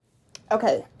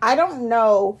Okay, I don't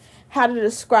know how to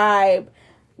describe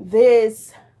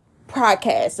this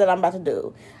podcast that I'm about to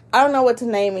do. I don't know what to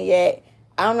name it yet.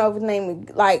 I don't know if it's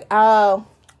named like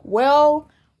well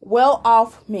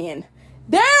off men.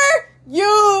 There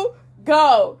you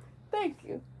go. Thank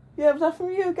you. You have stuff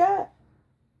from you, God.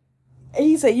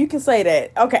 He said you can say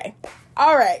that. Okay.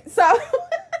 All right. So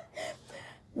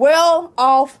well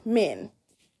off men.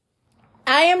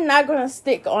 I am not going to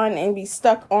stick on and be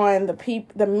stuck on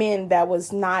the men that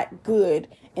was not good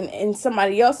in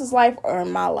somebody else's life or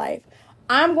in my life.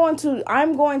 I'm going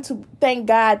to thank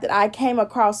God that I came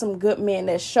across some good men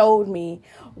that showed me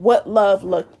what love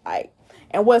looked like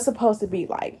and what it's supposed to be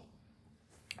like.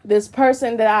 This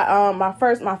person that I my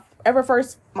first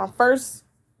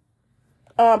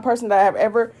person that I have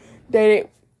ever dated,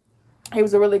 he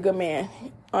was a really good man.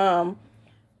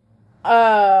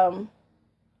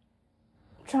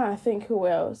 Trying to think who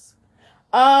else.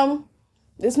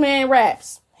 This man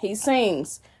raps. He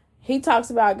sings. He talks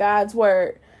about God's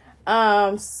word.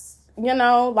 Like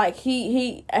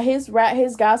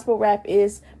his gospel rap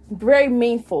is very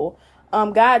meaningful.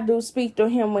 God do speak to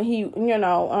him when he,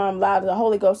 allowed the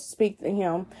Holy Ghost to speak to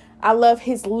him. I love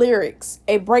his lyrics.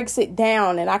 It breaks it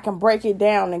down, and I can break it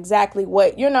down exactly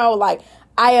what, I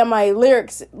am a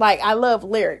lyrics. Like, I love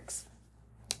lyrics.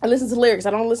 I listen to lyrics.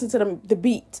 I don't listen to the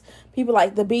beat. People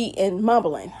like the beat and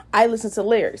mumbling. I listen to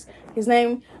lyrics. His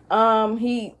name,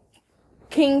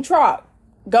 King Trout.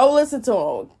 Go listen to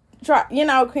him.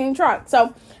 King Trout.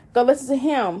 So go listen to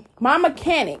him. My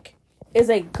mechanic is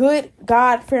a good,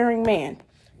 God-fearing man.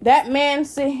 That man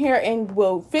sit here and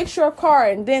will fix your car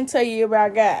and then tell you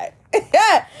about God.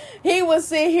 He will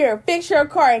sit here, fix your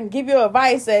car and give you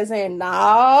advice as in,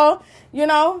 no,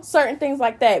 certain things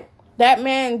like that. That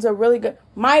man's a really good.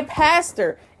 My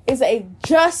pastor is a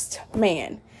just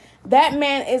man. That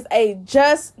man is a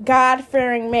just,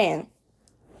 God-fearing man.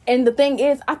 And the thing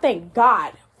is, I thank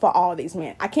God for all these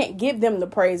men. I can't give them the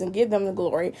praise and give them the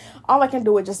glory. All I can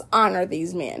do is just honor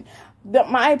these men.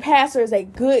 My pastor is a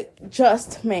good,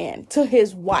 just man to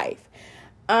his wife.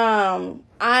 I'm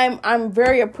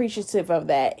very appreciative of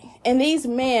that. And these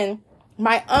men,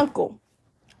 my uncle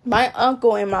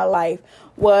in my life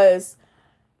when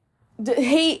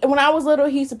I was little,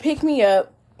 he used to pick me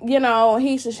up.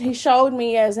 He showed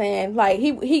me as in, like,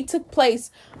 he took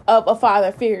place of a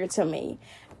father figure to me.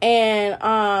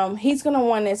 And he's gonna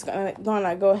one that's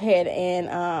gonna go ahead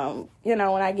and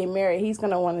when I get married, he's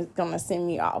gonna send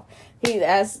me off.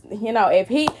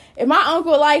 If my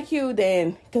uncle like you,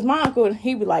 then because my uncle,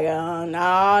 he be like,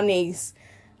 no, niece,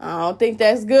 I don't think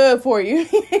that's good for you.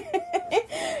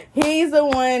 He's the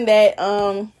one that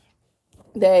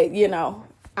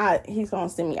he's gonna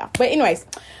send me off. But anyways,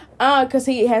 because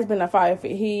he has been a father.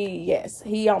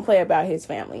 He don't play about his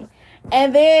family.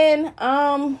 And then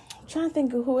I'm trying to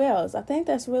think of who else. I think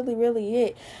that's really, really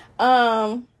it.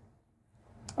 Of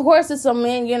course, there's some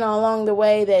men, along the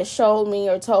way that showed me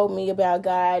or told me about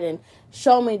God and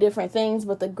showed me different things.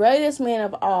 But the greatest man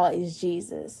of all is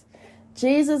Jesus.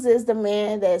 Jesus is the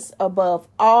man that's above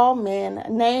all men,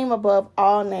 name above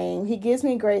all name. He gives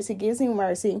me grace. He gives me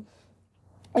mercy.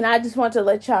 And I just want to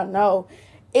let y'all know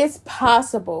it's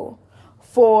possible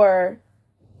for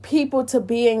people to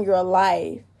be in your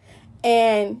life.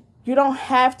 And you don't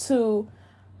have to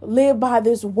live by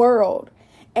this world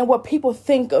and what people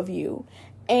think of you.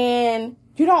 And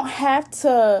you don't have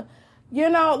to, you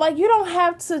don't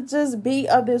have to just be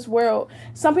of this world.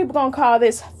 Some people gonna call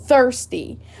this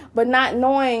thirsty, but not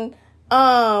knowing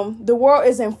the world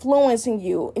is influencing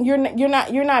you, and you're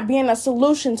not being a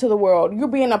solution to the world. You're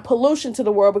being a pollution to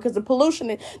the world, because the pollution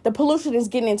is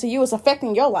getting into you. It's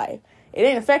affecting your life. It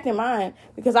ain't affecting mine,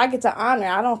 because I get to honor.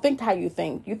 I don't think how you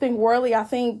think. You think worldly, I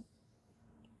think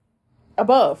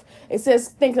above. It says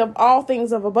think of all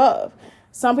things of above.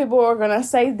 Some people are going to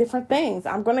say different things.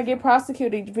 I'm going to get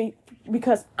prosecuted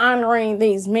because honoring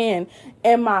these men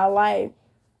in my life.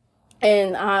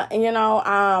 And, I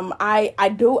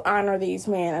do honor these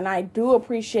men, and I do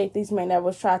appreciate these men that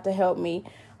was trying to help me,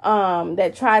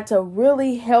 that tried to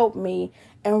really help me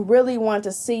and really want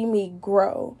to see me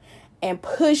grow and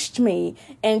pushed me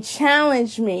and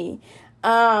challenged me.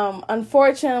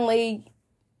 Unfortunately,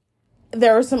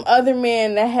 there were some other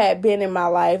men that had been in my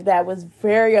life that was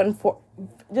very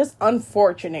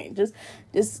unfortunate. Just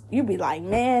you be like,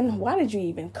 man, why did you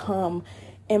even come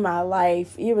in my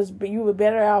life? You were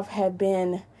better off have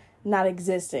been not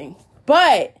existing.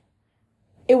 But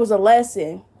it was a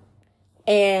lesson,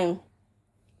 and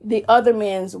the other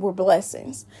men's were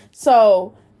blessings.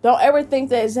 So don't ever think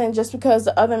that it's in just because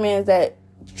the other men that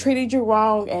treated you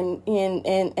wrong and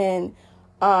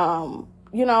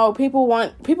people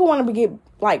want to get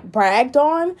like bragged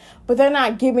on, but they're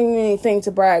not giving you anything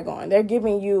to brag on. They're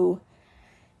giving you,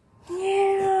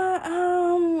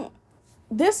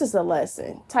 this is a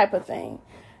lesson type of thing,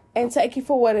 and take it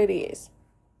for what it is.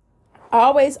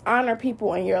 Always honor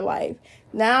people in your life.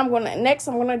 Now I'm going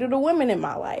to do the women in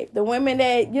my life. The women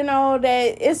that,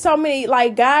 that it's so many,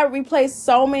 like God replaced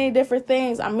so many different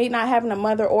things. I mean, not having a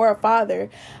mother or a father.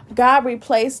 God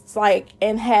replaced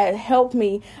and had helped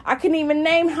me. I couldn't even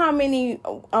name how many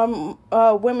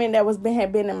women that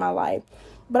had been in my life.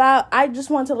 But I just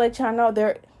want to let y'all know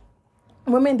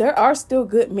there are still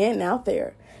good men out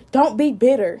there. Don't be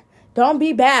bitter. Don't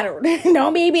be battered.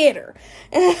 Don't be bitter.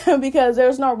 Because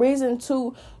there's no reason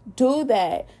to do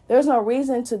that. There's no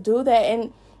reason to do that.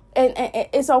 And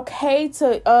it's okay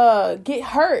to get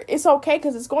hurt. It's okay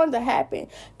because it's going to happen.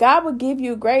 God will give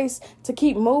you grace to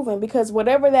keep moving, because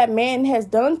whatever that man has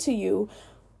done to you,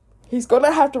 he's going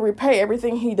to have to repay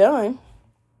everything he done.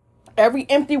 Every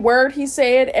empty word he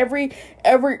said, every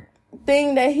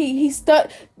thing that he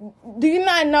studied. Do you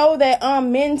not know that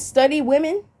men study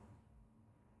women?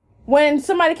 When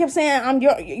somebody kept saying,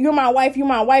 you're my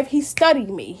wife, he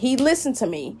studied me. He listened to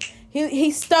me.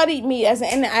 He studied me as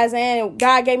in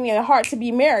God gave me a heart to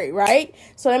be married, right?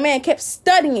 So that man kept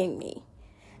studying me.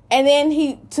 And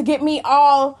then to get me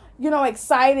all,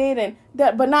 excited and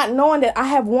that, but not knowing that I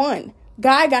have won.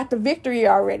 God got the victory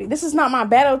already. This is not my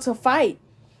battle to fight.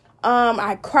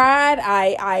 I cried,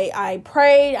 I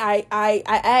prayed, I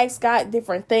asked God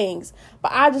different things.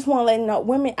 But I just want to let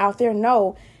women out there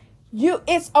know,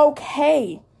 it's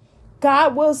okay.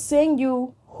 God will send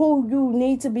you who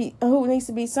needs to be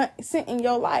sent in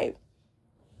your life.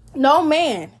 No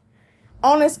man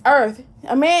on this earth,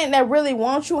 a man that really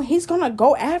wants you, he's going to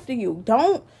go after you.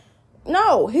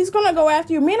 He's going to go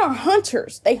after you. Men are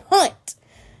hunters. They hunt.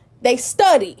 They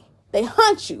study. They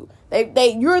hunt you.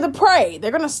 You're the prey.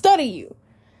 They're going to study you.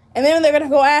 And then they're going to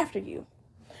go after you.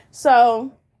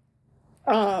 So,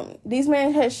 these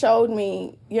men has showed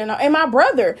me, and my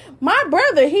brother,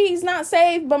 he's not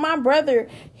saved, but my brother,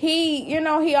 he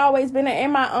always been there.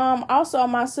 And also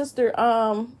my sister,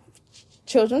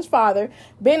 children's father,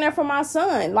 been there for my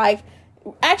son,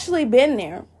 actually been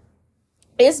there.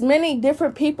 It's many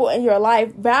different people in your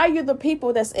life. Value the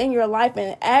people that's in your life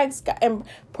and ask God, and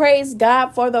praise God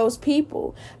for those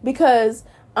people, because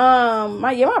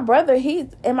my brother, he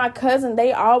and my cousin,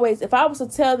 they always, if I was to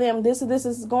tell them this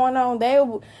is going on,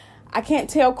 I can't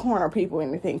tell corner people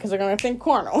anything because they're going to think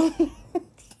corner.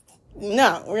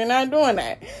 No, we're not doing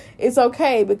that. It's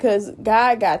okay because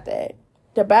God got that.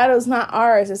 The battle is not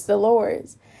ours, it's the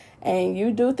Lord's. And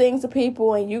you do things to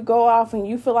people and you go off and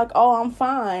you feel like, oh, I'm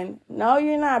fine. No,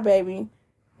 you're not, baby.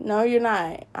 No, you're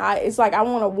not. It's like I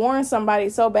want to warn somebody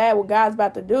so bad what God's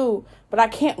about to do, but I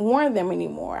can't warn them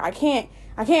anymore. I can't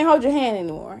hold your hand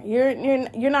anymore. You're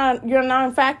not, you're a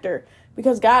non-factor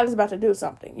because God is about to do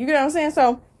something. You get what I'm saying?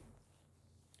 So,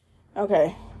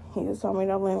 okay. He just told me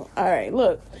don't blame. All right,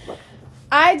 look.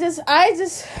 I just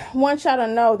want y'all to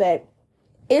know that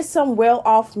it's some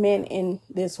well-off men in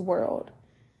this world.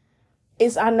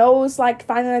 I know it's like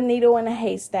finding a needle in a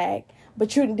haystack,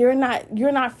 but you're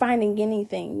not finding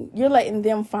anything. You're letting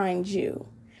them find you.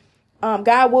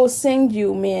 God will send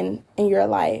you men in your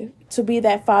life to be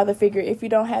that father figure if you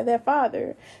don't have that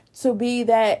father, to be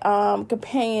that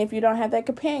companion if you don't have that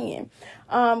companion.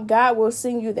 God will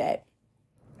send you that.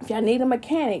 If y'all need a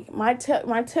mechanic, might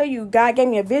tell you, God gave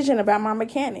me a vision about my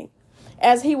mechanic.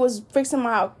 As he was fixing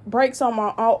my brakes on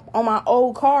my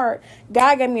old car,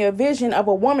 God gave me a vision of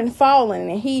a woman falling,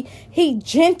 and he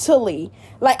gently,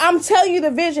 like I'm telling you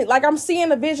the vision, like I'm seeing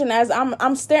the vision as I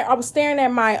was staring at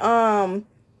my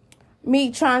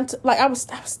me trying to, like I was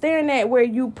staring at where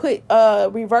you put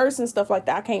reverse and stuff like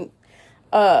that. I can't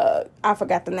I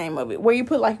forgot the name of it, where you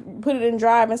put it in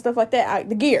drive and stuff like that.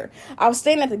 The gear. I was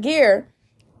staring at the gear,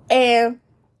 and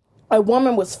a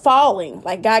woman was falling.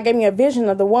 Like God gave me a vision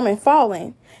of the woman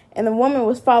falling, and the woman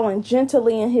was falling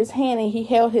gently in his hand, and he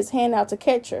held his hand out to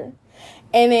catch her.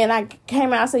 And then I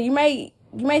came out and said, you may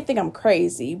think I'm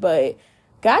crazy, but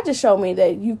God just showed me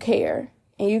that you care,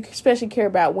 and you especially care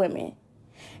about women,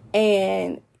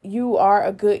 and you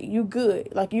good.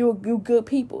 Like you good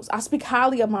peoples. I speak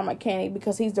highly of my mechanic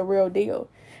because he's the real deal.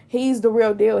 He's the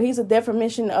real deal. He's a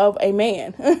definition of a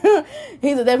man.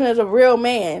 He's a definition of a real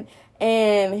man.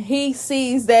 And he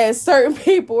sees that certain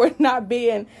people are not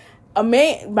being a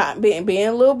man, by being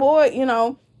a little boy,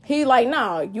 he like,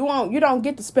 no, you don't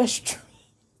get the special treat.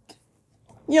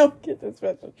 You don't get the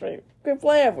special treat. Quit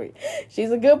playing with me. She's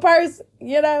a good person,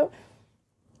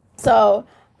 So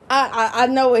I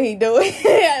know what he doing.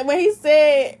 When he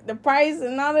said the price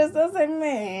and all this, I said,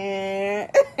 man.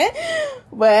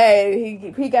 But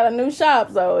hey, he got a new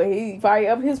shop, so he probably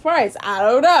up his price. I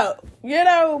don't know.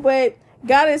 But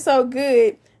God is so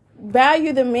good.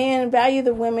 Value the men, value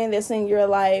the women that's in your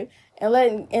life. And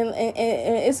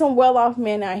it's some well-off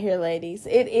men out here, ladies.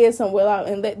 It is some well-off,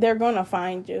 and they're going to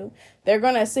find you. They're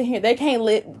going to sit here. They can't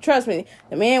live. Trust me,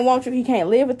 the man wants you. He can't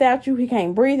live without you. He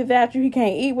can't breathe without you. He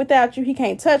can't eat without you. He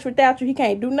can't touch without you. He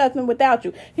can't do nothing without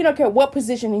you. He don't care what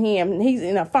position he in. He's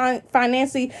in a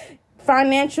financially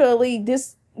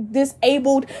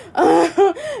disabled.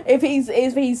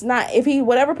 If he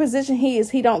whatever position he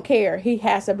is, he don't care. He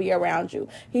has to be around you.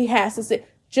 He has to sit.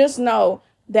 Just know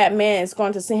that man is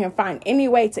going to sit here and find any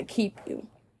way to keep you.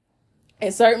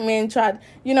 And certain men he's going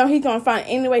to find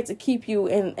any way to keep you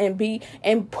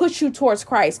and push you towards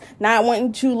Christ. Not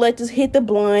wanting to let this hit the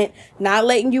blunt, not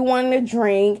letting you want to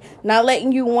drink, not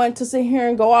letting you want to sit here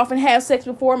and go off and have sex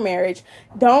before marriage.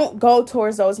 Don't go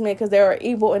towards those men, because they are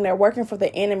evil and they're working for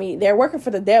the enemy. They're working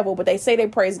for the devil, but they say they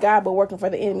praise God, but working for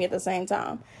the enemy at the same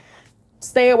time.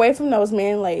 Stay away from those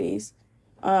men, ladies.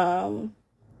 But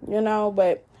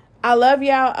I love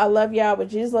y'all, but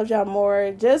Jesus loves y'all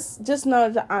more. Just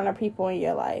know to honor people in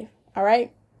your life. All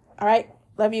right?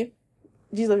 Love you.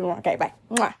 Jesus loves you more. Okay, bye.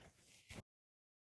 Mwah.